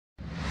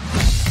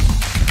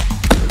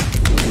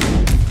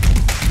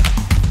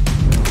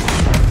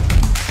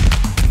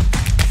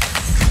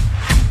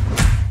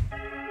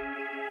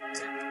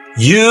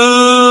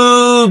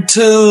YouTube,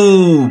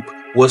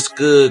 what's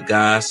good,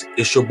 guys?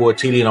 It's your boy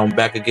TD, and I'm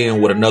back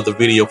again with another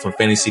video from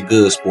Fantasy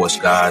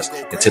GoodeSports, guys.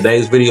 And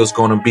today's video is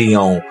going to be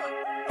on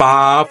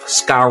 5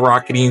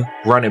 skyrocketing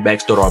running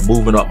backs that are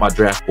moving up my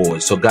draft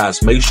board. So,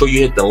 guys, make sure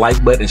you hit the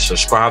like button and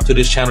subscribe to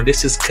this channel.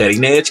 This is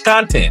cutting edge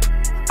content.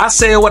 I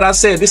said what I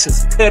said. This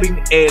is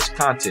cutting edge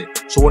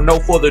content. So, with no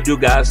further ado,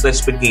 guys,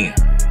 let's begin.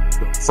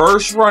 The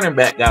first running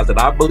back, guys, that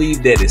I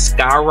believe that is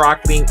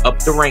skyrocketing up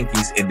the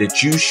rankings and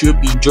that you should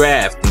be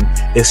drafting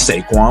is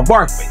Saquon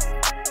Barkley.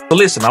 So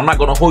listen, I'm not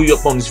going to hold you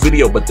up on this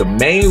video, but the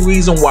main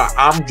reason why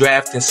I'm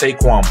drafting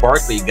Saquon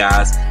Barkley,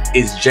 guys,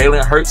 is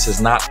Jalen Hurts is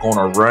not going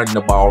to run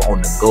the ball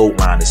on the goal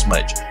line as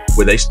much.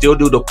 Will they still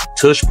do the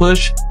tush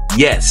push?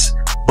 Yes.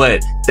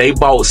 But they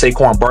bought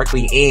Saquon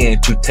Barkley in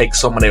to take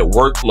some of that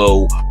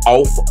workload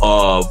off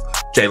of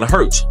Jalen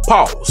Hurts.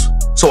 Pause.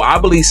 So I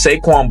believe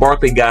Saquon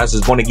Barkley, guys,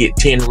 is going to get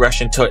 10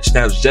 rushing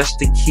touchdowns just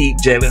to keep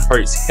Jalen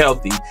Hurts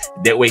healthy.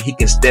 That way he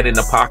can stand in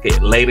the pocket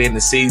later in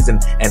the season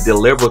and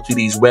deliver to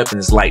these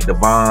weapons like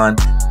Devon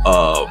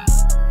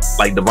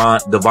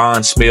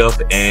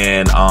Smith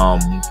and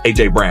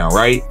AJ Brown,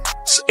 right?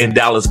 And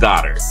Dallas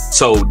Goedert.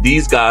 So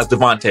these guys,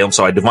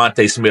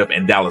 Devontae Smith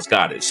and Dallas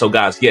Goedert. So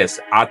guys, yes,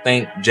 I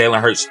think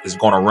Jalen Hurts is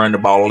going to run the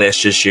ball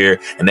less this year,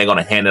 and they're going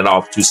to hand it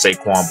off to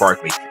Saquon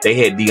Barkley. They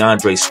had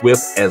DeAndre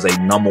Swift as a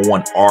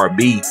 #1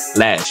 RB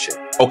last year.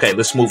 Okay,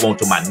 let's move on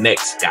to my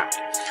next guy.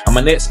 And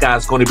my next guy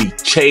is going to be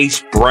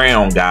Chase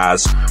Brown,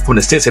 guys, from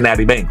the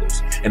Cincinnati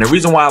Bengals. And the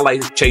reason why I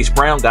like Chase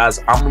Brown,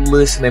 guys, I'm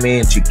listening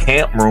into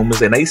camp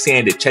rumors, and they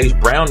saying that Chase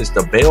Brown is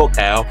the bell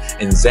cow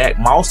and Zach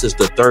Moss is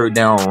the third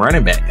down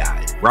running back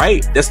guy,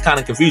 right? That's kind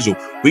of confusing.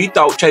 We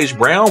thought Chase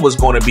Brown was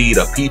going to be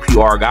the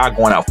PPR guy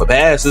going out for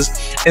passes,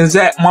 and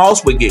Zach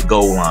Moss would get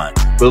goal line.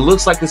 But it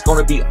looks like it's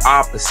going to be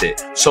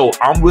opposite. So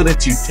I'm willing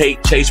to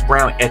take Chase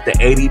Brown at the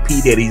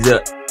ADP that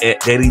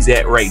he's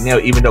at right now,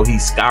 even though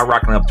he's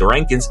skyrocketing up the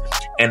rankings,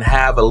 and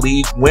have a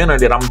league winner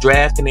that I'm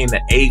drafting in the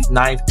 8th,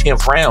 9th,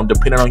 10th round,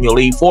 depending on your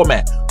league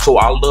format. So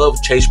I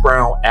love Chase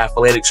Brown,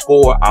 athletic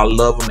scorer. I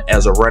love him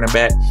as a running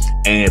back.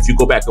 And if you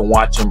go back and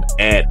watch him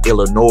at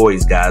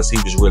Illinois, guys, he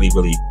was really,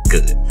 really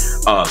good.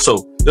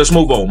 So let's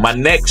move on. My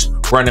next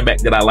running back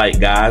that I like,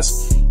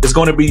 guys, is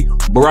going to be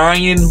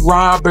Brian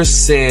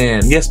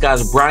Robinson. Yes,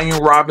 guys,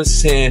 Brian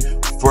Robinson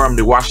from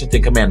the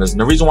Washington Commanders. And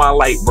the reason why I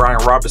like Brian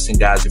Robinson,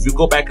 guys, if you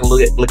go back and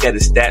look at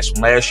his stats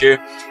from last year,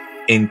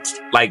 in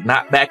like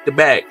not back to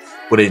back,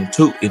 but in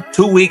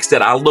two weeks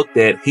that I looked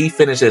at, he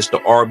finished as the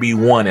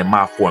RB1 in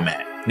my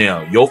format.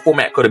 Now, your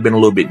format could have been a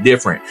little bit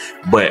different,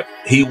 but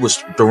he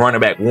was the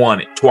running back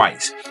one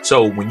twice.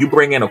 So when you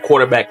bring in a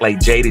quarterback like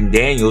Jaden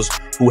Daniels,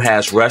 who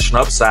has rushing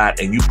upside,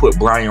 and you put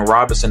Brian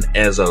Robinson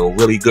as a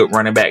really good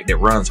running back that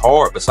runs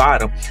hard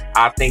beside him,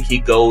 I think he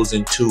goes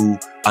to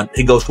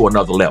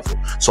another level.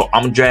 So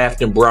I'm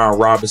drafting Brian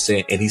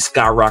Robinson, and he's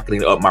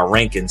skyrocketing up my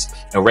rankings.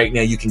 And right now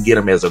you can get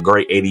him as a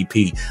great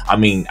ADP. I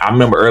mean, I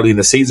remember early in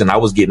the season, I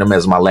was getting him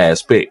as my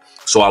last pick.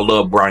 So I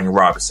love Brian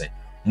Robinson.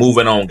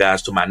 Moving on,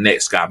 guys, to my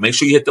next guy. Make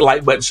sure you hit the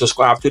like button,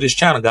 subscribe to this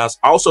channel, guys.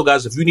 Also,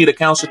 guys, if you need a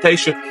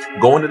consultation,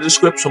 go in the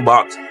description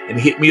box and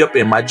hit me up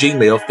in my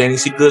Gmail,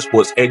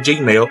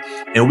 fantasygoodsports@gmail,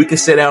 and we can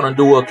sit down and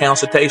do a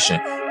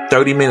consultation.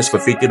 30 minutes for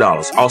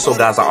 $50. Also,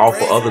 guys, I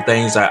offer other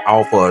things. I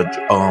offer,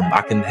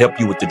 I can help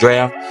you with the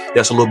draft.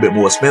 That's a little bit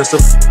more expensive,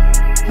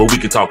 but we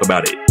can talk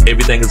about it.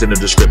 Everything is in the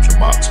description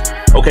box.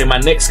 Okay, my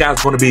next guy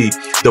is going to be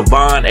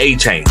Devon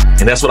A-Chain.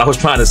 And that's what I was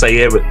trying to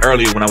say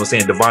earlier when I was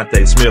saying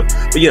Devontae Smith.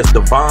 But yes,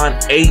 Devon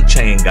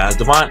A-Chain, guys.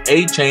 Devon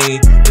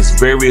A-Chain is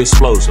very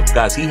explosive.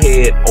 Guys, he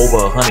had over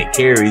 100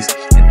 carries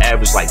and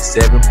averaged like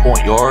 7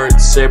 point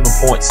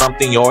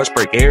something yards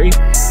per carry.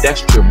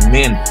 That's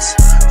tremendous.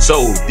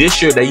 So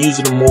this year, they're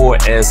using him more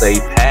as a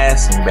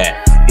passing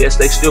back. Yes,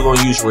 they still going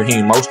to use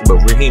Raheem Mostert,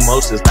 but Raheem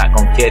Mostert is not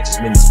going to catch as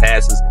many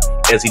passes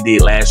as he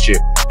did last year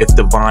if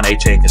Devon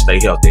A-Chain can stay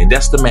healthy. And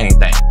that's the main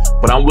thing.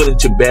 But I'm willing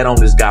to bet on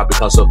this guy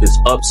because of his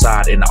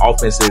upside and the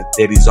offense that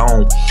he's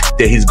on,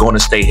 that he's going to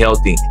stay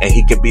healthy and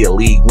he could be a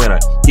league winner.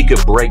 He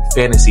could break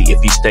fantasy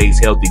if he stays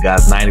healthy,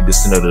 guys,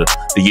 90% of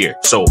the year.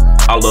 So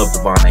I love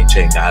Devon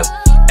A-Chain, guys.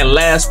 And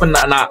last but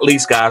not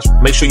least, guys,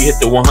 make sure you hit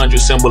the 100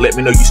 symbol. Let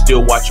me know you're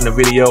still watching the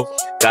video.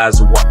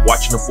 Guys,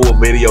 watching the full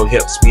video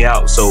helps me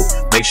out. So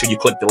make sure you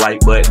click the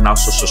like button,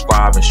 also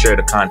subscribe and share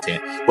the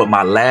content. But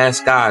my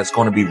last guy is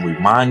going to be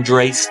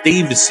Ramondre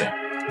Stevenson.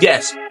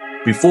 Yes,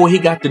 before he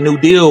got the new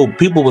deal,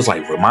 people was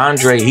like,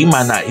 Ramondre, he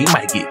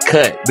might get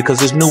cut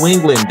because it's New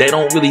England. They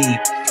don't really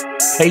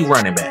pay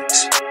running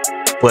backs.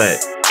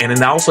 And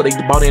then also they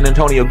bought in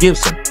Antonio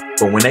Gibson.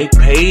 But when they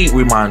paid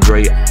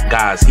Ramondre,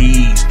 guys,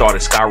 he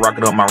started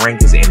skyrocketing up my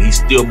rankings, and he's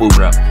still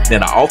moving up. Now,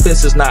 the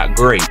offense is not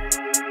great.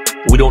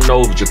 We don't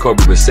know if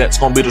Jacoby Brissett's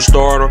going to be the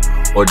starter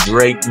or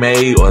Drake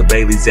May or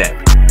Bailey Zappi.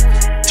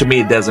 To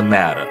me, it doesn't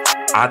matter.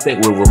 I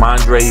think with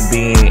Ramondre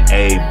being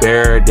a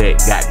bear that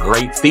got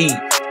great feet,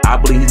 I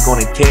believe he's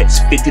going to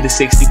catch 50 to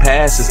 60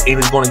 passes, and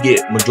he's going to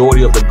get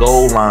majority of the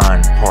goal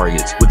line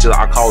targets, which is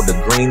I call the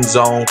green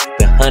zone,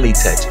 the honey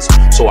touches.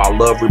 So I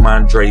love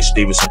Ramondre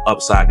Stevenson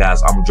upside,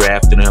 guys. I'm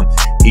drafting him.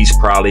 He's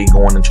probably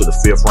going into the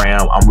 5th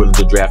round. I'm willing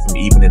to draft him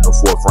even in the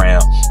 4th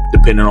round,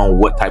 depending on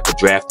what type of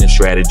drafting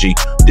strategy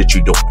that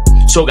you're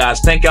doing. So guys,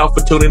 thank y'all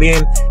for tuning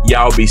in.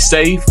 Y'all be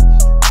safe.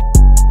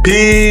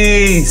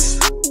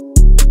 Peace.